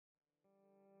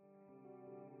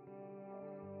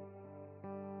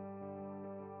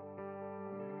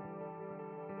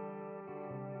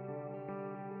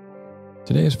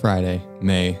Today is Friday,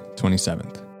 May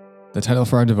 27th. The title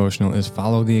for our devotional is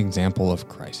Follow the Example of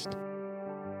Christ.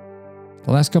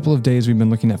 The last couple of days we've been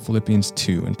looking at Philippians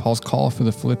 2 and Paul's call for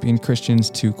the Philippian Christians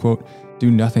to, quote,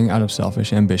 do nothing out of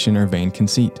selfish ambition or vain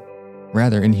conceit.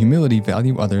 Rather, in humility,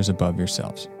 value others above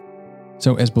yourselves.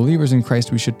 So as believers in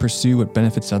Christ, we should pursue what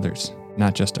benefits others,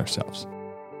 not just ourselves.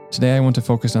 Today I want to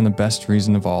focus on the best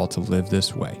reason of all to live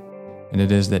this way, and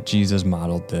it is that Jesus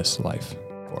modeled this life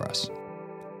for us.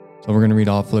 So we're going to read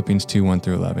all of Philippians 2, 1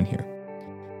 through 11 here.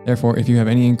 Therefore, if you have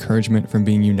any encouragement from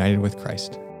being united with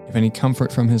Christ, if any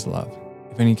comfort from his love,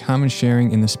 if any common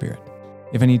sharing in the Spirit,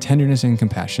 if any tenderness and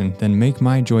compassion, then make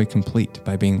my joy complete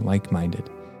by being like-minded,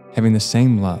 having the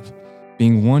same love,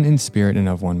 being one in spirit and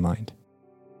of one mind.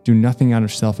 Do nothing out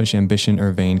of selfish ambition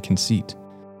or vain conceit.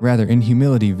 Rather, in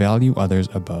humility, value others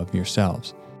above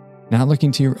yourselves, not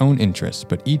looking to your own interests,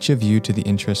 but each of you to the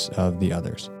interests of the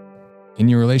others. In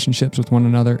your relationships with one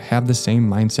another, have the same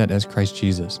mindset as Christ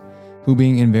Jesus, who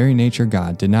being in very nature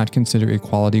God, did not consider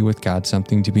equality with God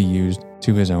something to be used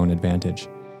to his own advantage.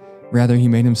 Rather, he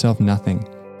made himself nothing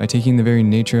by taking the very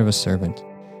nature of a servant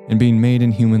and being made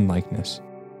in human likeness.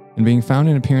 And being found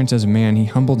in appearance as a man, he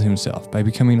humbled himself by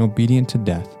becoming obedient to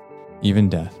death, even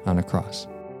death on a cross.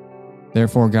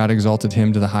 Therefore God exalted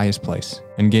him to the highest place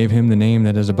and gave him the name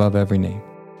that is above every name,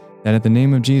 that at the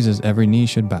name of Jesus every knee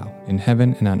should bow, in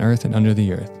heaven and on earth and under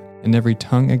the earth, and every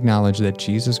tongue acknowledge that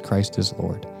Jesus Christ is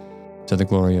Lord, to the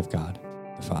glory of God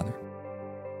the Father.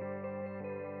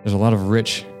 There's a lot of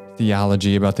rich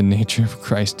theology about the nature of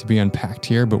Christ to be unpacked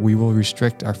here, but we will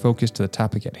restrict our focus to the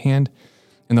topic at hand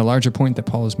and the larger point that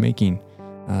Paul is making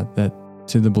that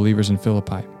to the believers in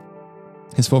Philippi.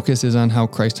 His focus is on how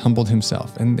Christ humbled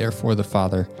himself, and therefore the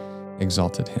Father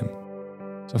exalted him.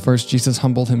 So first, Jesus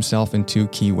humbled himself in two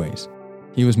key ways.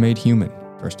 He was made human,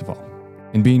 first of all.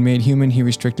 In being made human, he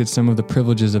restricted some of the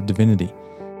privileges of divinity.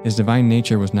 His divine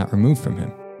nature was not removed from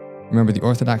him. Remember, the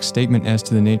orthodox statement as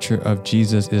to the nature of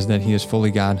Jesus is that he is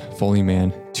fully God, fully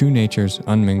man, two natures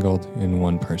unmingled in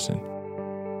one person.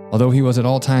 Although he was at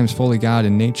all times fully God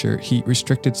in nature, he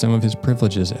restricted some of his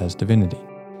privileges as divinity.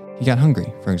 He got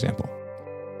hungry, for example.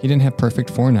 He didn't have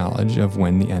perfect foreknowledge of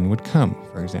when the end would come,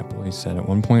 for example. He said at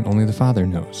one point, only the Father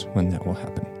knows when that will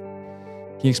happen.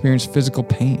 He experienced physical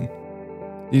pain.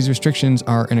 These restrictions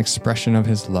are an expression of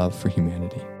his love for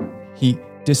humanity. He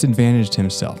disadvantaged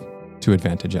himself to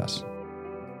advantage us.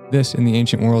 This, in the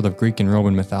ancient world of Greek and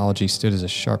Roman mythology, stood as a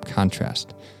sharp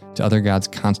contrast to other gods'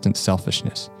 constant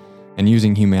selfishness and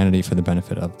using humanity for the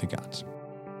benefit of the gods.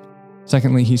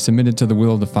 Secondly, he submitted to the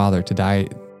will of the Father to die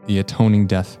the atoning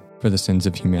death for the sins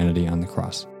of humanity on the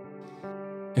cross.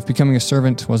 If becoming a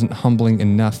servant wasn't humbling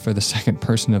enough for the second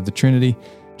person of the Trinity,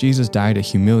 Jesus died a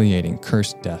humiliating,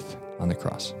 cursed death on the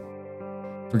cross.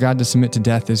 For God to submit to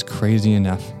death is crazy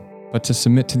enough, but to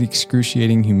submit to the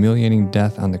excruciating, humiliating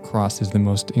death on the cross is the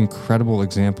most incredible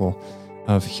example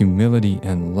of humility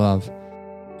and love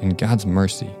and God's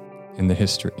mercy in the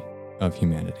history of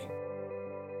humanity.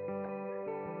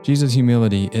 Jesus'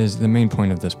 humility is the main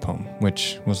point of this poem,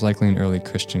 which was likely an early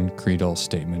Christian creedal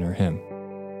statement or hymn.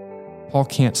 Paul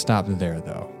can't stop there,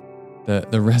 though.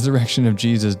 The resurrection of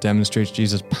Jesus demonstrates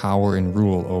Jesus' power and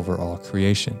rule over all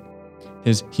creation.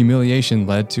 His humiliation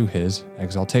led to his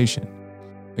exaltation.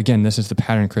 Again, this is the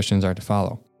pattern Christians are to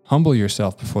follow. Humble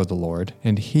yourself before the Lord,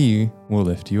 and he will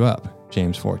lift you up,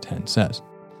 James 4:10 says.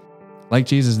 Like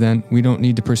Jesus, then, we don't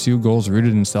need to pursue goals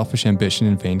rooted in selfish ambition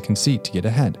and vain conceit to get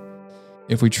ahead.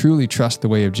 If we truly trust the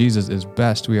way of Jesus is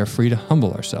best, we are free to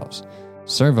humble ourselves,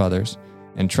 serve others,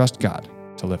 and trust God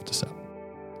to lift us up.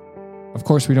 Of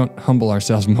course, we don't humble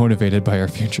ourselves motivated by our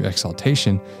future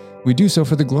exaltation. We do so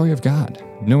for the glory of God,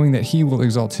 knowing that he will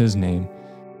exalt his name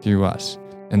through us,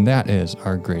 and that is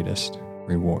our greatest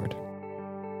reward.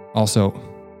 Also,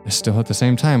 still at the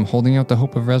same time, holding out the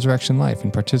hope of resurrection life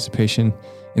and participation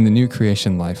in the new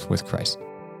creation life with Christ.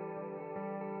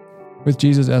 With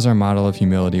Jesus as our model of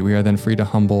humility, we are then free to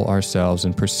humble ourselves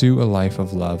and pursue a life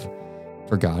of love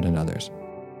for God and others.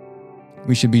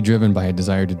 We should be driven by a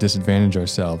desire to disadvantage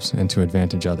ourselves and to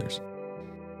advantage others.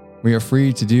 We are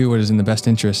free to do what is in the best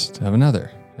interest of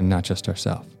another and not just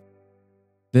ourselves.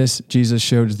 This, Jesus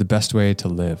showed, is the best way to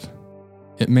live.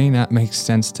 It may not make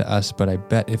sense to us, but I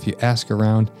bet if you ask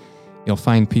around, you'll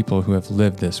find people who have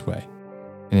lived this way,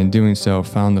 and in doing so,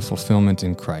 found the fulfillment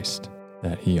in Christ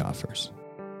that he offers.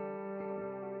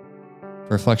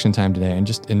 For reflection time today, I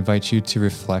just invite you to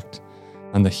reflect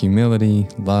on the humility,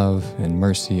 love, and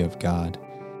mercy of God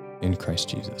in Christ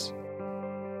Jesus.